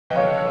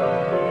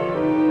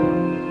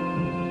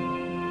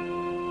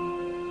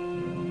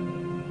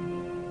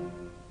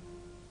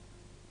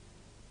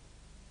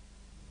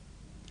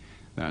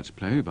That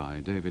play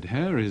by David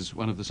Hare is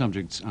one of the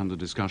subjects under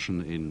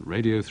discussion in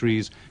Radio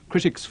 3's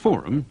Critics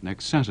Forum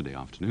next Saturday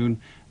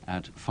afternoon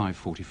at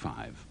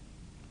 5:45.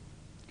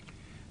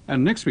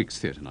 And next week's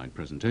Theatre Night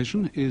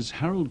presentation is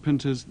Harold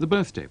Pinter's The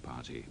Birthday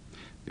Party.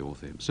 The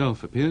author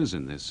himself appears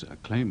in this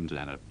acclaimed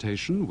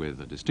adaptation with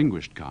a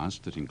distinguished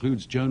cast that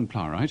includes Joan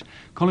Plowright,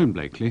 Colin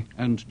Blakely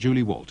and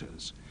Julie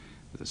Walters.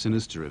 The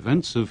sinister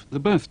events of The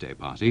Birthday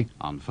Party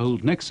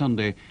unfold next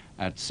Sunday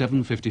at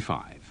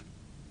 7:55.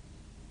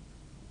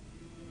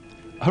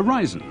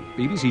 Horizon,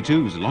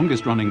 BBC2's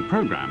longest-running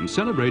programme,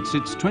 celebrates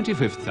its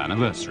 25th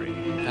anniversary.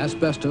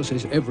 Asbestos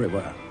is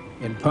everywhere,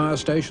 in power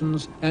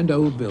stations and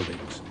old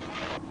buildings.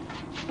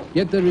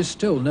 Yet there is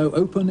still no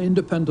open,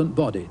 independent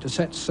body to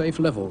set safe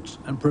levels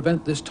and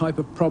prevent this type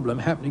of problem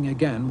happening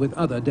again with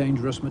other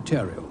dangerous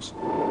materials.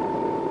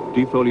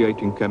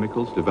 Defoliating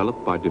chemicals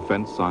developed by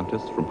defense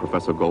scientists from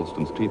Professor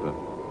Goldstein's TIVA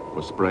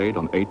were sprayed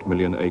on 8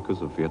 million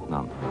acres of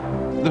Vietnam.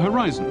 The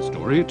Horizon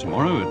story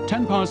tomorrow at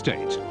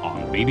 8:10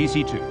 on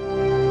BBC2.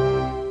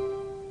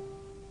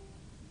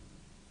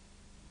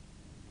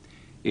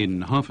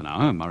 In half an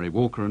hour, Murray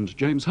Walker and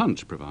James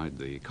Hunt provide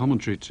the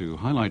commentary to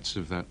highlights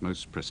of that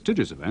most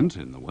prestigious event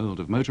in the world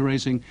of motor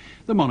racing,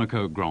 the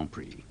Monaco Grand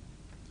Prix.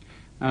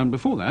 And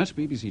before that,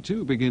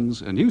 BBC2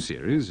 begins a new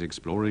series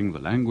exploring the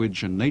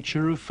language and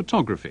nature of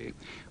photography,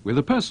 with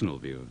a personal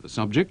view of the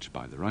subject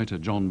by the writer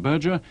John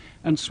Berger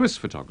and Swiss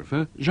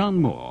photographer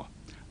Jean Moore.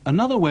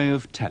 Another way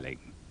of telling.